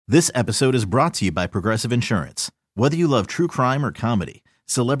This episode is brought to you by Progressive Insurance. Whether you love true crime or comedy,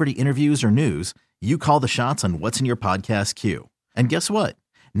 celebrity interviews or news, you call the shots on what's in your podcast queue. And guess what?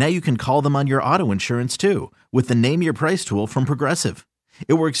 Now you can call them on your auto insurance too with the Name Your Price tool from Progressive.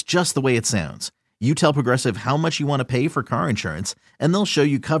 It works just the way it sounds. You tell Progressive how much you want to pay for car insurance, and they'll show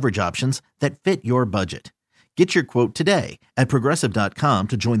you coverage options that fit your budget. Get your quote today at Progressive.com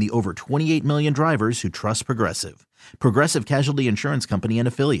to join the over 28 million drivers who trust Progressive. Progressive Casualty Insurance Company and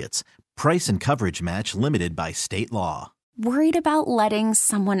Affiliates. Price and coverage match limited by state law. Worried about letting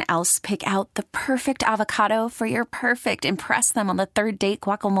someone else pick out the perfect avocado for your perfect impress them on the third date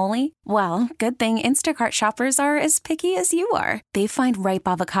guacamole? Well, good thing Instacart shoppers are as picky as you are. They find ripe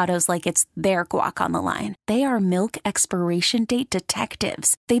avocados like it's their guac on the line. They are milk expiration date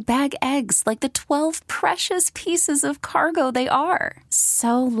detectives. They bag eggs like the 12 precious pieces of cargo they are.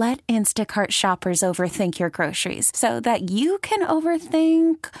 So let Instacart shoppers overthink your groceries so that you can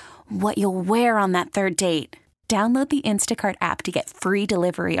overthink what you'll wear on that third date. Download the Instacart app to get free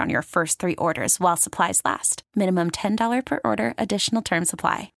delivery on your first 3 orders while supplies last. Minimum $10 per order. Additional terms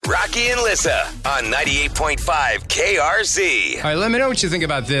apply. Rocky and Lissa on 98.5 KRZ. All right, let me know what you think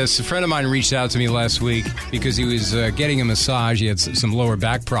about this. A friend of mine reached out to me last week because he was getting a massage. He had some lower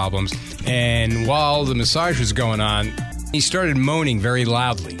back problems. And while the massage was going on, he started moaning very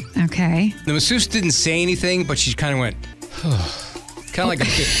loudly. Okay. The masseuse didn't say anything, but she kind of went, kind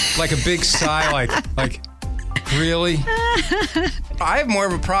of like a big sigh, like, really? I have more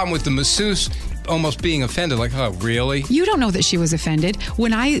of a problem with the masseuse almost being offended, like, oh, really? You don't know that she was offended.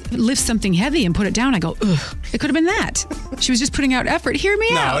 When I lift something heavy and put it down, I go, ugh, it could have been that. She was just putting out effort. Hear me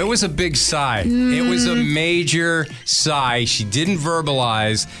out. No, it was a big sigh. It was a major sigh. She didn't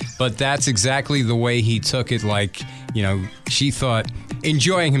verbalize, but that's exactly the way he took it, like, you know, she thought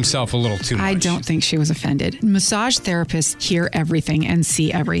enjoying himself a little too much. I don't think she was offended. Massage therapists hear everything and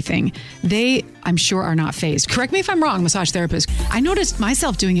see everything. They, I'm sure, are not fazed. Correct me if I'm wrong, massage therapists. I noticed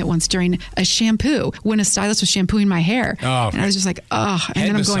myself doing it once during a shampoo when a stylist was shampooing my hair. Oh, and I was just like, oh. And then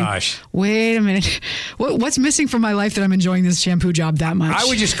I'm massage. Going, wait a minute. What's missing from my life that I'm enjoying this shampoo job that much? I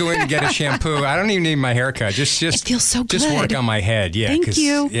would just go in and get a shampoo. I don't even need my haircut. Just it feels so good. Just work on my head. Yeah. Thank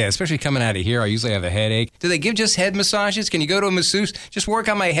you. Yeah, especially coming out of here, I usually have a headache. Do they give just head massages? Can you go to a masseuse? Just work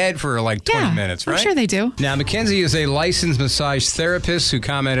on my head for like 20 minutes, right? I'm sure they do. Now, Mackenzie is a licensed massage therapist who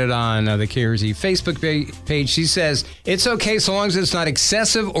commented on the KRZ Facebook page. She says, it's okay so long as it's not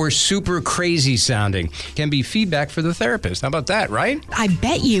excessive or super crazy sounding. Can be feedback for the therapist. How about that, right? I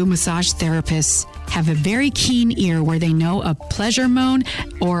bet you massage therapists have a very keen ear where they know a pleasure moan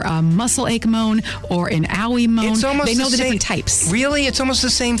or a muscle ache moan or an owie moan. They know the different types. Really? It's almost the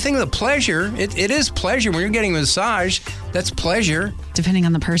same thing. The pleasure. It is pleasure. When you're getting a massage, that's pleasure. Depending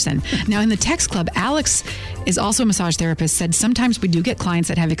on the person. Now, in the text club, Alex is also a massage therapist, said sometimes we do get clients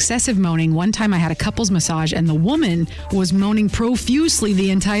that have excessive moaning. One time I had a couples massage and the woman was moaning profusely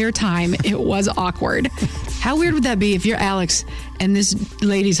the entire time. It was awkward. How weird would that be if you're Alex and this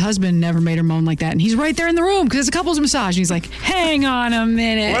lady's husband never made her moan like that, and he's right there in the room because it's a couples massage, and he's like, hang on a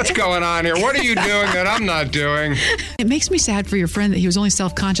minute. What's going on here? What are you doing that I'm not doing? It makes me sad for your friend that he was only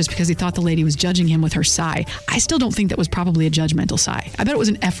self-conscious because he thought the lady was judging him with her sigh. I still don't think that was probably a judgmental sigh. I bet it was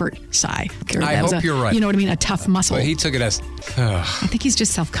an effort sigh. I hope you're right. You know what I mean? A tough muscle. But he took it as, I think he's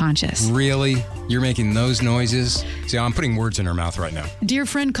just self-conscious. Really? You're making those noises? See, I'm putting words in her mouth right now. Dear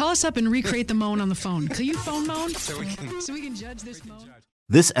friend, call us up and recreate the moan on the phone. Can you phone moan? So we can judge this moan.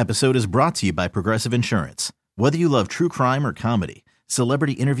 This episode is brought to you by Progressive Insurance. Whether you love true crime or comedy,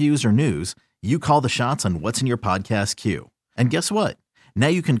 celebrity interviews or news, you call the shots on what's in your podcast queue. And guess what? Now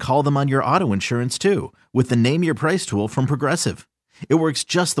you can call them on your auto insurance too with the Name Your Price tool from Progressive. It works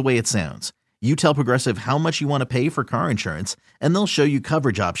just the way it sounds. You tell Progressive how much you want to pay for car insurance, and they'll show you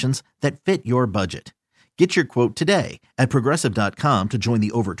coverage options that fit your budget. Get your quote today at Progressive.com to join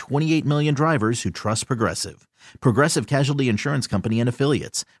the over 28 million drivers who trust Progressive. Progressive Casualty Insurance Company and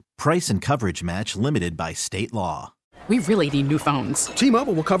Affiliates. Price and coverage match limited by state law. We really need new phones.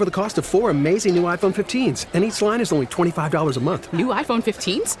 T-Mobile will cover the cost of 4 amazing new iPhone 15s, and each line is only $25 a month. New iPhone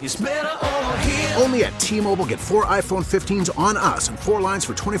 15s? It's better over here. Only at T-Mobile, get 4 iPhone 15s on us and 4 lines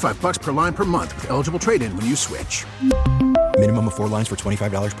for $25 per line per month with eligible trade-in when you switch. Minimum of 4 lines for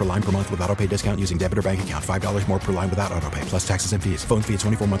 $25 per line per month with autopay discount using debit or bank account. $5 more per line without autopay, plus taxes and fees. Phone fee at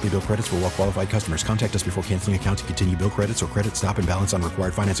 24 monthly bill credits for well-qualified customers. Contact us before canceling account to continue bill credits or credit stop and balance on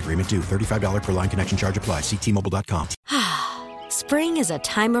required finance agreement due. $35 per line connection charge applies. See T-Mobile.com. Spring is a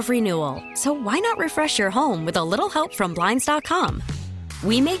time of renewal, so why not refresh your home with a little help from Blinds.com?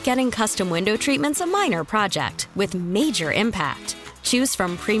 We make getting custom window treatments a minor project with major impact. Choose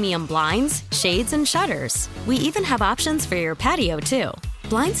from premium blinds, shades, and shutters. We even have options for your patio, too.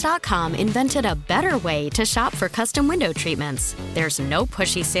 Blinds.com invented a better way to shop for custom window treatments. There's no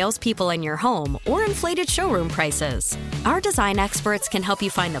pushy salespeople in your home or inflated showroom prices. Our design experts can help you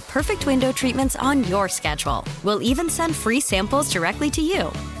find the perfect window treatments on your schedule. We'll even send free samples directly to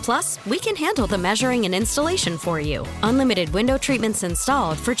you. Plus, we can handle the measuring and installation for you. Unlimited window treatments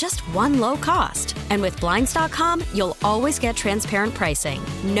installed for just one low cost. And with Blinds.com, you'll always get transparent pricing.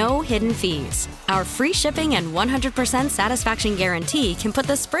 No hidden fees. Our free shipping and 100% satisfaction guarantee can put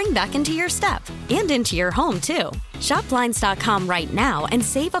the spring back into your step and into your home, too. Shop Blinds.com right now and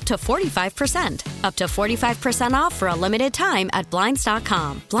save up to 45%. Up to 45% off for a limited time at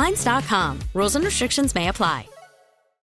Blinds.com. Blinds.com. Rules and restrictions may apply.